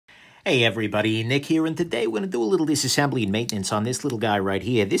Hey everybody, Nick here, and today we're going to do a little disassembly and maintenance on this little guy right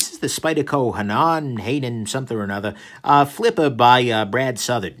here. This is the Spyderco Hanan something or another, flipper by Brad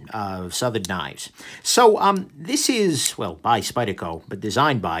Southard, Southard Knives. So, this is, well, by Spyderco, but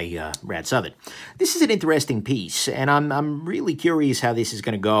designed by Brad Southard. This is an interesting piece, and I'm really curious how this is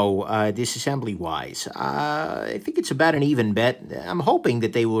going to go disassembly-wise. I think it's about an even bet. I'm hoping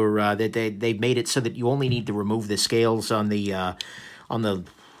that they've made it so that you only need to remove the scales on the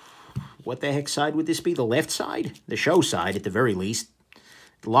what the heck side would this be? The left side? The show side, at the very least.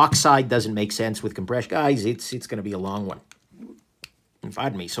 The lock side doesn't make sense with compression. Guys, it's going to be a long one.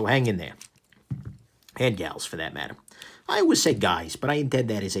 Pardon me, so hang in there. And gals, for that matter. I always say guys, but I intend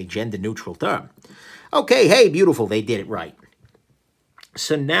that as a gender-neutral term. Okay, hey, beautiful, they did it right.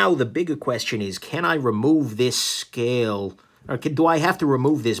 So now the bigger question is, can I remove this scale? Or do I have to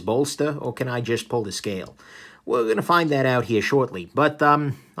remove this bolster, or can I just pull the scale? We're going to find that out here shortly. But,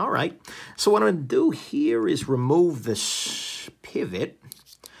 all right. So what I'm going to do here is remove this pivot.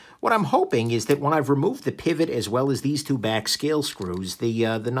 What I'm hoping is that when I've removed the pivot as well as these two back scale screws,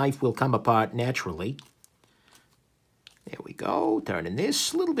 the knife will come apart naturally. There we go. Turning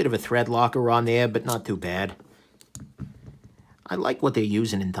this. A little bit of a thread locker on there, but not too bad. I like what they're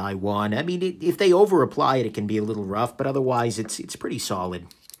using in Taiwan. I mean, if they over-apply it, it can be a little rough, but otherwise it's pretty solid.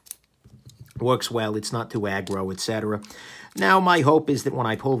 Works well, it's not too aggro, etc. Now, my hope is that when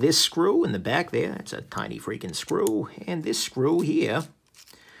I pull this screw in the back there, it's a tiny freaking screw, and this screw here,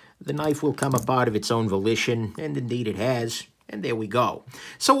 the knife will come apart of its own volition, and indeed it has, and there we go.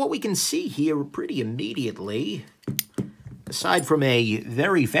 So what we can see here pretty immediately, aside from a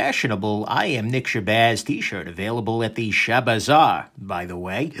very fashionable I Am Nick Shabazz t-shirt available at the Shabazz, by the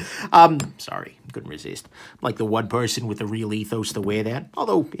way. Sorry, couldn't resist. I'm like the one person with the real ethos to wear that,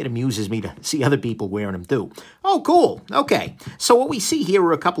 although it amuses me to see other people wearing them too. Oh, cool. Okay, so what we see here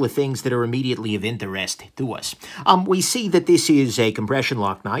are a couple of things that are immediately of interest to us. We see that this is a compression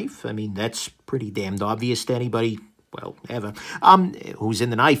lock knife. I mean, that's pretty damned obvious to anybody, well, ever, who's in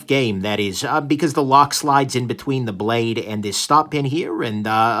the knife game, that is, because the lock slides in between the blade and this stop pin here,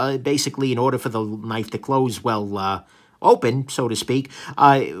 and basically in order for the knife to close, well, open, so to speak,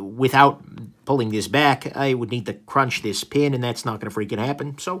 without pulling this back, I would need to crunch this pin, and that's not going to freaking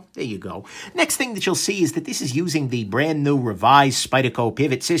happen, so there you go. Next thing that you'll see is that this is using the brand new revised Spyderco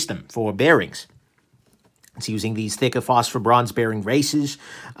pivot system for bearings. It's using these thicker phosphor bronze bearing races,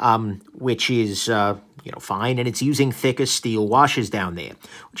 which is, fine, and it's using thicker steel washers down there,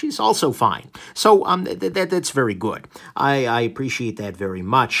 which is also fine. So that's very good. I appreciate that very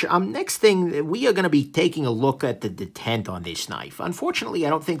much. Next thing, we are going to be taking a look at the detent on this knife. Unfortunately, I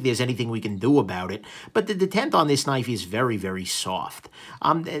don't think there's anything we can do about it, but the detent on this knife is very, very soft.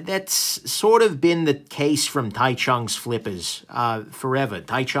 That's sort of been the case from Taichung's flippers forever.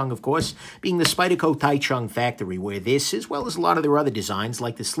 Taichung, of course, being the Spyderco Taichung factory, where this, as well as a lot of their other designs,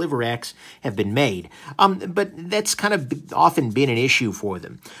 like the sliver axe, have been made. But that's kind of often been an issue for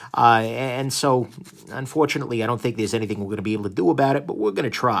them. And so, unfortunately, I don't think there's anything we're going to be able to do about it, but we're going to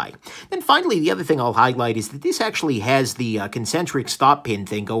try. Then finally, the other thing I'll highlight is that this actually has the concentric stop pin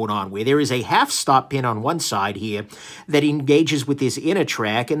thing going on, where there is a half stop pin on one side here that engages with this inner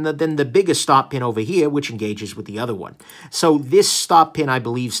track, and then the bigger stop pin over here, which engages with the other one. So this stop pin, I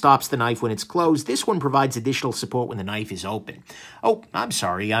believe, stops the knife when it's closed. This one provides additional support when the knife is open. Oh, I'm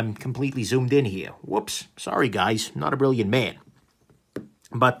sorry, I'm completely zoomed in here. Whoops, sorry guys, not a brilliant man.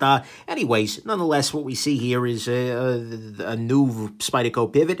 But anyways, nonetheless, what we see here is a new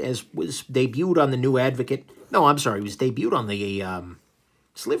Spyderco pivot, as was debuted on the new Advocate. No, I'm sorry, it was debuted on the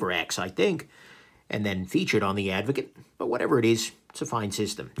Sliver Axe, I think, and then featured on the Advocate. But whatever it is, it's a fine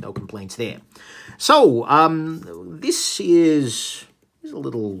system. No complaints there. So, this is a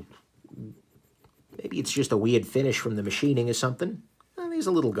little, maybe it's just a weird finish from the machining or something. There's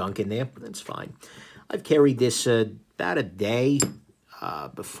a little gunk in there, but that's fine. I've carried this about a day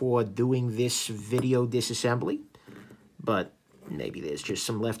before doing this video disassembly, but maybe there's just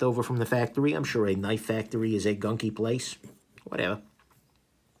some leftover from the factory. I'm sure a knife factory is a gunky place. Whatever.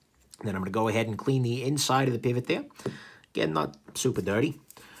 Then I'm going to go ahead and clean the inside of the pivot there. Again, not super dirty.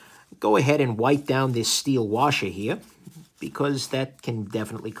 Go ahead and wipe down this steel washer here, because that can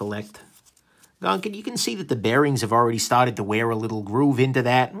definitely collect gunk. And you can see that the bearings have already started to wear a little groove into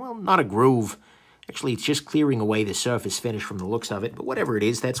that. Well, not a groove. Actually, it's just clearing away the surface finish from the looks of it. But whatever it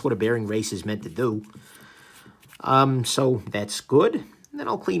is, that's what a bearing race is meant to do. So that's good. And then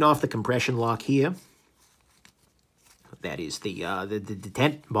I'll clean off the compression lock here. That is the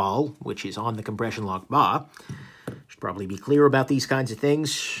detent ball, which is on the compression lock bar. Should probably be clear about these kinds of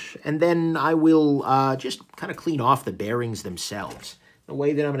things. And then I will just kind of clean off the bearings themselves. The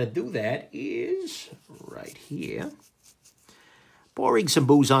way that I'm going to do that is right here. Pouring some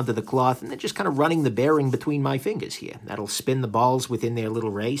booze onto the cloth and then just kind of running the bearing between my fingers here. That'll spin the balls within their little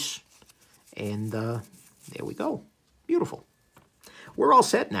race. And there we go. Beautiful. We're all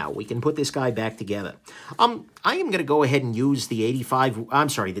set now. We can put this guy back together. I am going to go ahead and use the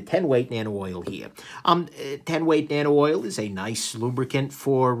 10 weight nano oil here. 10 weight nano oil is a nice lubricant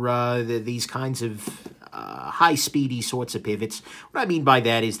for these kinds of high speedy sorts of pivots. What I mean by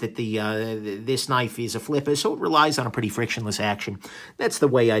that is that this knife is a flipper, so it relies on a pretty frictionless action. That's the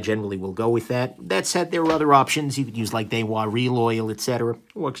way I generally will go with that. That said, there are other options. You could use like Dewa reel oil, etc.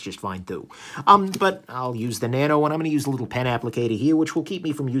 Works just fine too. But I'll use the nano, and I'm going to use a little pen applicator here, which will keep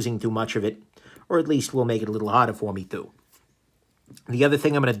me from using too much of it, or at least will make it a little harder for me too. The other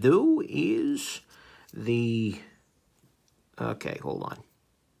thing I'm going to do is okay, hold on.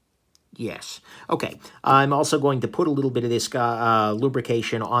 Yes. Okay. I'm also going to put a little bit of this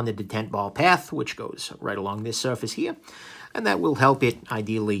lubrication on the detent ball path, which goes right along this surface here. And that will help it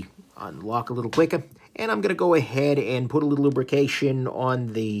ideally unlock a little quicker. And I'm going to go ahead and put a little lubrication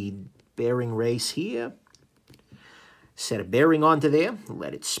on the bearing race here. Set a bearing onto there.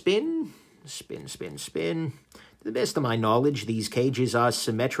 Let it spin. Spin, spin, spin. To the best of my knowledge, these cages are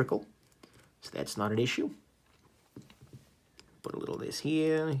symmetrical. So that's not an issue. Put a little of this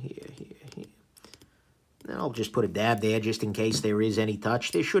here. Then I'll just put a dab there just in case there is any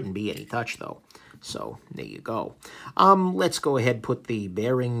touch. There shouldn't be any touch, though. So, there you go. Let's go ahead and put the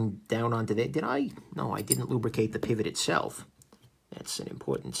bearing down onto there. Did I? No, I didn't lubricate the pivot itself. That's an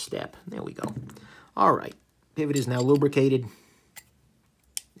important step. There we go. All right. Pivot is now lubricated.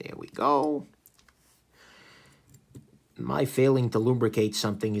 There we go. My failing to lubricate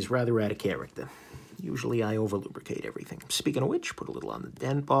something is rather out of character. Usually I over-lubricate everything. Speaking of which, put a little on the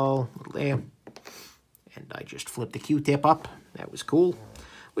dent ball, a little there. And I just flipped the Q-tip up. That was cool.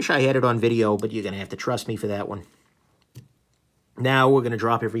 Wish I had it on video, but you're going to have to trust me for that one. Now we're going to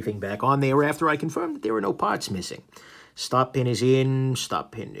drop everything back on there after I confirm that there are no parts missing. Stop pin is in.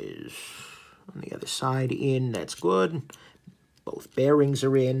 Stop pin is on the other side in. That's good. Both bearings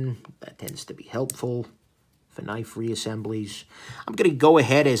are in. That tends to be helpful for knife reassemblies. I'm going to go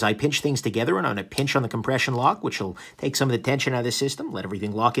ahead as I pinch things together, and I'm going to pinch on the compression lock, which will take some of the tension out of the system, let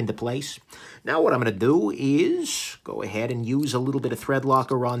everything lock into place. Now what I'm going to do is go ahead and use a little bit of thread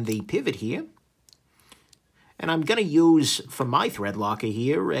locker on the pivot here. And I'm going to use, for my thread locker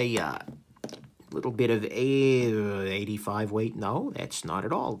here, a little bit of 85 weight. No, that's not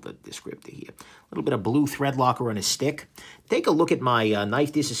at all the descriptor here. A little bit of blue thread locker on a stick. Take a look at my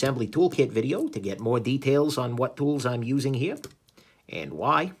knife disassembly toolkit video to get more details on what tools I'm using here and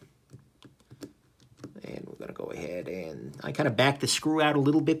why. And we're going to go ahead and I kind of back the screw out a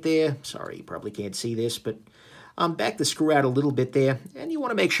little bit there. Sorry, you probably can't see this, but back the screw out a little bit there. And you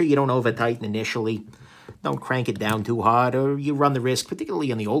want to make sure you don't over-tighten initially. Don't crank it down too hard, or you run the risk,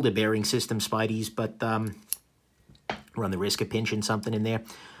 particularly on the older bearing system Spideys, but run the risk of pinching something in there.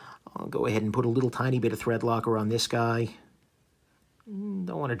 I'll go ahead and put a little tiny bit of thread locker on this guy. Don't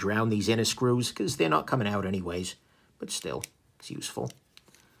want to drown these inner screws, because they're not coming out anyways, but still, it's useful.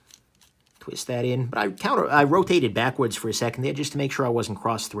 Twist that in. But I rotated backwards for a second there just to make sure I wasn't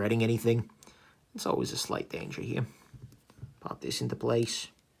cross-threading anything. It's always a slight danger here. Pop this into place.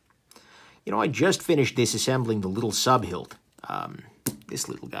 You know, I just finished disassembling the little sub-hilt, this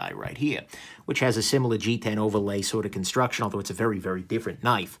little guy right here, which has a similar G10 overlay sort of construction, although it's a very, very different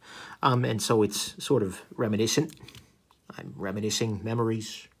knife. And so it's sort of reminiscent. I'm reminiscing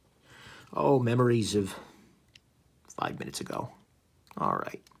memories. Oh, memories of 5 minutes ago. All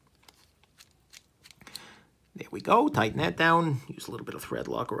right. There we go. Tighten that down. Use a little bit of thread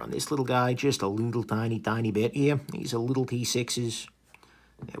locker on this little guy. Just a little tiny, tiny bit here. These are little T6s.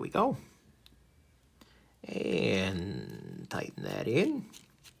 There we go. And tighten that in.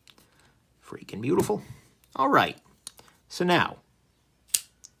 Freaking beautiful. All right. So now,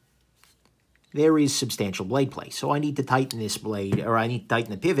 there is substantial blade play. So I need to tighten this blade, or I need to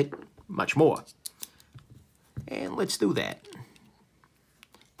tighten the pivot much more. And let's do that.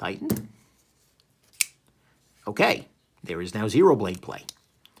 Tighten. Okay. There is now zero blade play.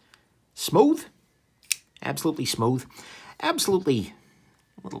 Smooth. Absolutely smooth. Absolutely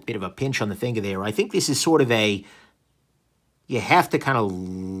a little bit of a pinch on the finger there. I think this is sort of a, you have to kind of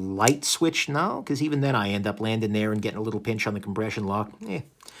light switch now, because even then I end up landing there and getting a little pinch on the compression lock.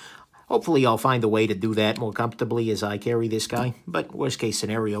 Hopefully I'll find a way to do that more comfortably as I carry this guy. But worst case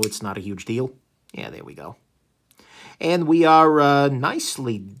scenario, it's not a huge deal. Yeah, there we go. And we are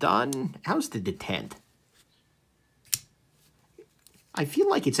nicely done. How's the detent? I feel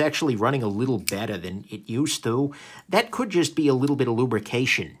like it's actually running a little better than it used to. That could just be a little bit of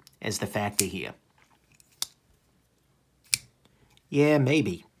lubrication as the factor here. Yeah,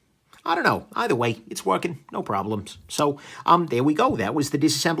 maybe. I don't know. Either way, it's working. No problems. So, there we go. That was the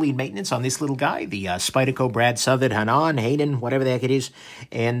disassembly and maintenance on this little guy, the Spyderco Brad Southard Hanan, Hanan, whatever the heck it is.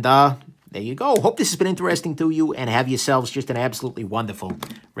 And there you go. Hope this has been interesting to you, and have yourselves just an absolutely wonderful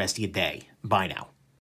rest of your day. Bye now.